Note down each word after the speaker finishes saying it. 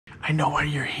I know why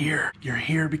you're here. You're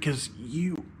here because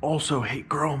you also hate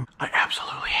chrome. I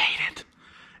absolutely hate it.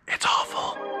 It's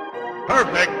awful.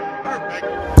 Perfect.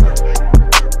 Perfect.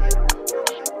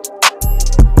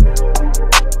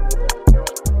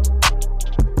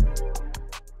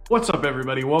 What's up,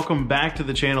 everybody? Welcome back to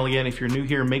the channel again. If you're new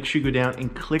here, make sure you go down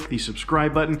and click the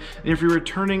subscribe button. And if you're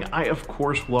returning, I of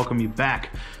course welcome you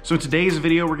back. So in today's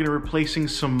video, we're gonna be replacing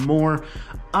some more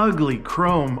ugly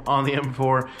chrome on the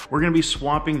M4. We're gonna be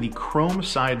swapping the chrome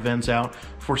side vents out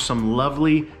for some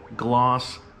lovely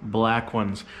gloss black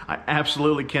ones. I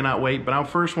absolutely cannot wait, but I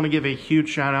first want to give a huge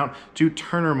shout out to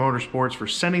Turner Motorsports for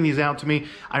sending these out to me.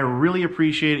 I really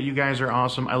appreciate it. You guys are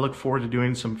awesome. I look forward to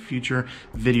doing some future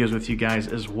videos with you guys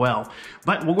as well.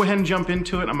 But we'll go ahead and jump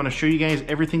into it. I'm going to show you guys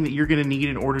everything that you're going to need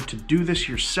in order to do this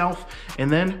yourself, and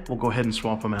then we'll go ahead and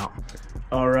swap them out.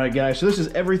 All right, guys, so this is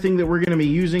everything that we're going to be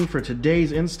using for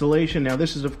today's installation. Now,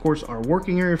 this is, of course, our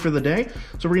working area for the day.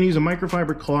 So we're going to use a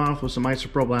microfiber cloth with some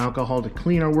isopropyl alcohol to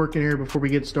clean our working area before we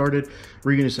get started.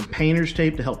 We're going to use some painter's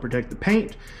tape to help protect the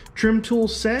paint. Trim tool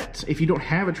set. If you don't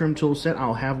have a trim tool set,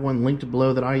 I'll have one linked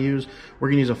below that I use. We're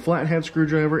going to use a flathead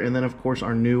screwdriver, and then, of course,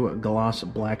 our new gloss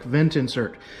black vent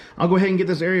insert. I'll go ahead and get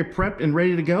this area prepped and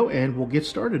ready to go, and we'll get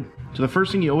started. So the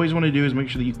first thing you always want to do is make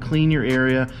sure that you clean your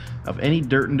area of any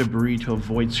dirt and debris to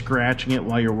avoid scratching it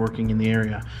while you're working in the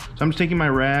area. So I'm just taking my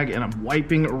rag and I'm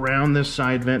wiping around this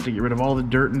side vent to get rid of all the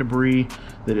dirt and debris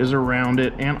that is around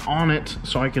it and on it,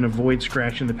 so I can avoid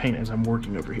scratching the paint as I'm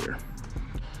working over here.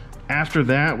 After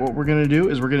that, what we're going to do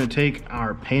is we're going to take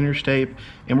our painter's tape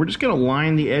and we're just going to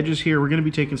line the edges here. We're going to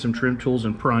be taking some trim tools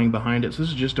and prying behind it. So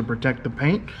this is just to protect the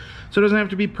paint. So it doesn't have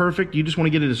to be perfect. You just want to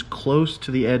get it as close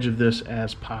to the edge of this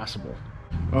as possible.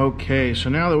 Okay, so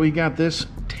now that we got this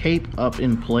tape up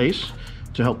in place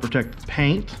to help protect the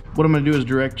paint, what I'm going to do is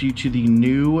direct you to the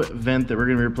new vent that we're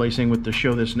going to be replacing with to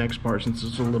show this next part, since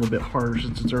it's a little bit harder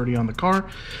since it's already on the car.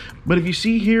 But if you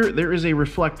see here, there is a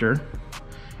reflector.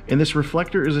 And this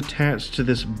reflector is attached to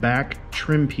this back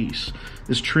trim piece.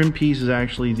 This trim piece is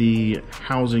actually the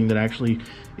housing that actually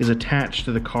is attached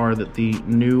to the car that the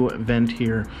new vent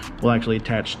here will actually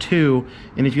attach to.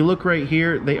 And if you look right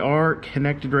here, they are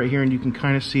connected right here, and you can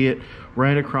kind of see it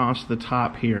right across the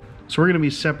top here. So we're going to be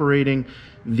separating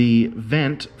the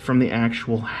vent from the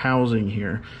actual housing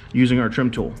here using our trim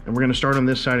tool. And we're going to start on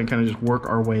this side and kind of just work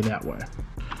our way that way.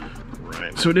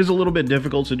 Right. So it is a little bit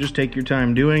difficult, so just take your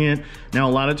time doing it. Now,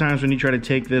 a lot of times when you try to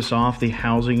take this off, the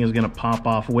housing is going to pop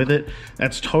off with it.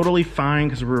 That's totally fine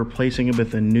because we're replacing it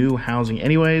with a new housing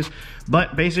anyways.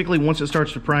 But basically, once it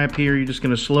starts to pry up here, you're just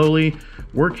going to slowly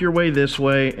work your way this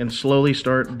way and slowly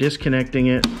start disconnecting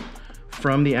it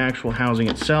from the actual housing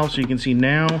itself. So you can see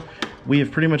now we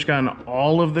have pretty much gotten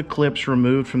all of the clips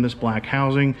removed from this black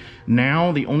housing.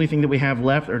 Now the only thing that we have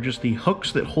left are just the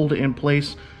hooks that hold it in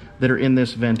place that are in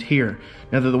this vent here.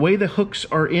 Now, the way the hooks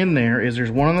are in there is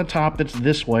there's one on the top that's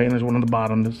this way and there's one on the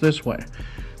bottom that's this way.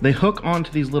 They hook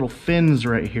onto these little fins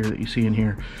right here that you see in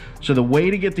here. So the way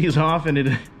to get these off, and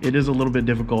it is a little bit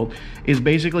difficult, is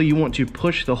basically you want to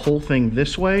push the whole thing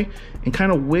this way and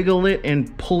kind of wiggle it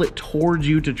and pull it towards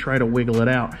you to try to wiggle it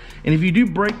out. And if you do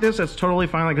break this, that's totally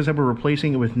fine. Like I said, we're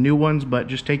replacing it with new ones, but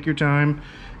just take your time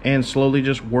and slowly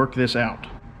just work this out.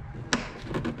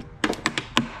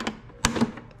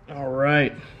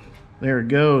 Right, there it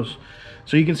goes.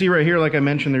 So you can see right here, like I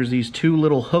mentioned, there's these two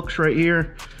little hooks right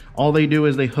here. All they do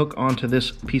is they hook onto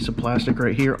this piece of plastic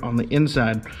right here on the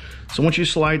inside. So once you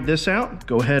slide this out,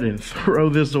 go ahead and throw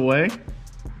this away.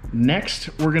 Next,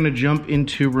 we're going to jump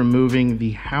into removing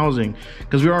the housing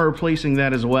because we are replacing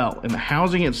that as well. And the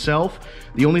housing itself,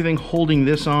 the only thing holding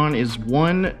this on is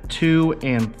 1, 2,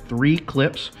 and 3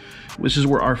 clips. This is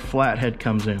where our flathead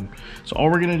comes in. So all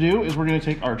we're going to do is we're going to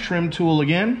take our trim tool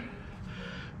again,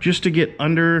 just to get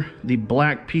under the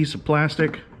black piece of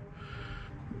plastic.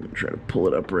 I'm gonna try to pull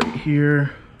it up right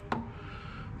here,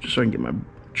 just so I can get my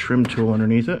trim tool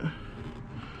underneath it.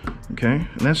 Okay,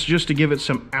 and that's just to give it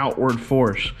some outward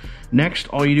force. Next,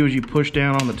 all you do is you push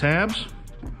down on the tabs.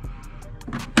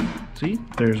 See,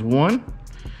 there's one.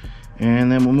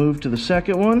 And then we'll move to the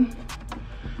second one.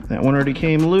 That one already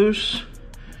came loose.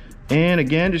 And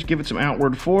again, just give it some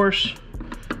outward force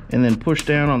and then push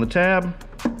down on the tab.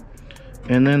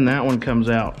 And then that one comes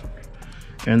out.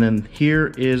 And then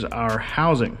here is our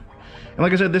housing. And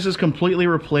like I said, this is completely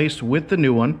replaced with the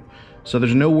new one. So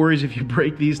there's no worries if you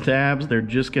break these tabs, they're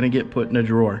just gonna get put in a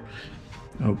drawer.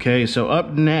 Okay, so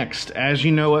up next, as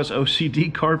you know us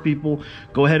OCD car people,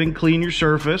 go ahead and clean your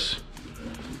surface.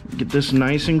 Get this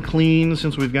nice and clean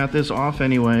since we've got this off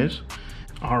anyways.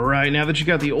 All right, now that you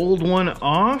got the old one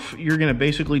off, you're gonna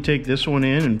basically take this one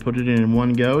in and put it in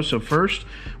one go. So first,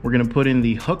 we're gonna put in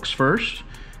the hooks first.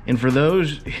 And for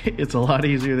those, it's a lot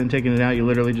easier than taking it out. You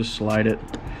literally just slide it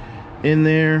in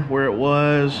there where it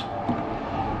was,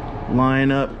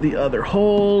 line up the other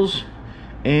holes,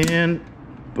 and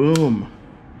boom.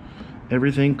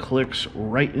 Everything clicks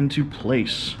right into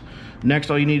place.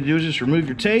 Next, all you need to do is just remove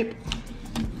your tape.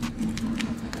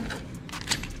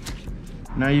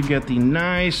 Now you've got the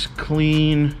nice,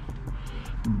 clean,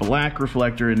 black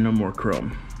reflector and no more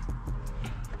chrome.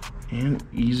 And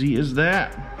easy as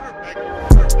that.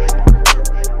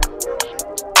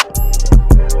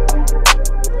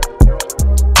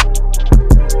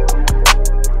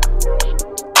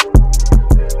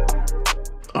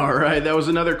 All right, that was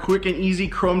another quick and easy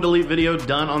chrome delete video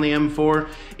done on the M4.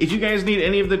 If you guys need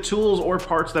any of the tools or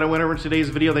parts that I went over in today's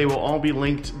video, they will all be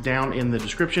linked down in the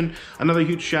description. Another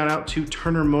huge shout out to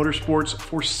Turner Motorsports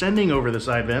for sending over the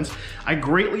side vents. I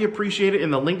greatly appreciate it,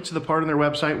 and the link to the part on their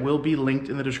website will be linked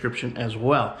in the description as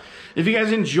well. If you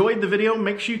guys enjoyed the video,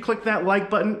 make sure you click that like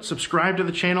button, subscribe to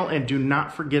the channel, and do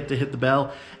not forget to hit the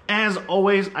bell. As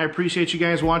always, I appreciate you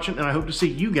guys watching, and I hope to see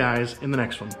you guys in the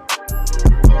next one.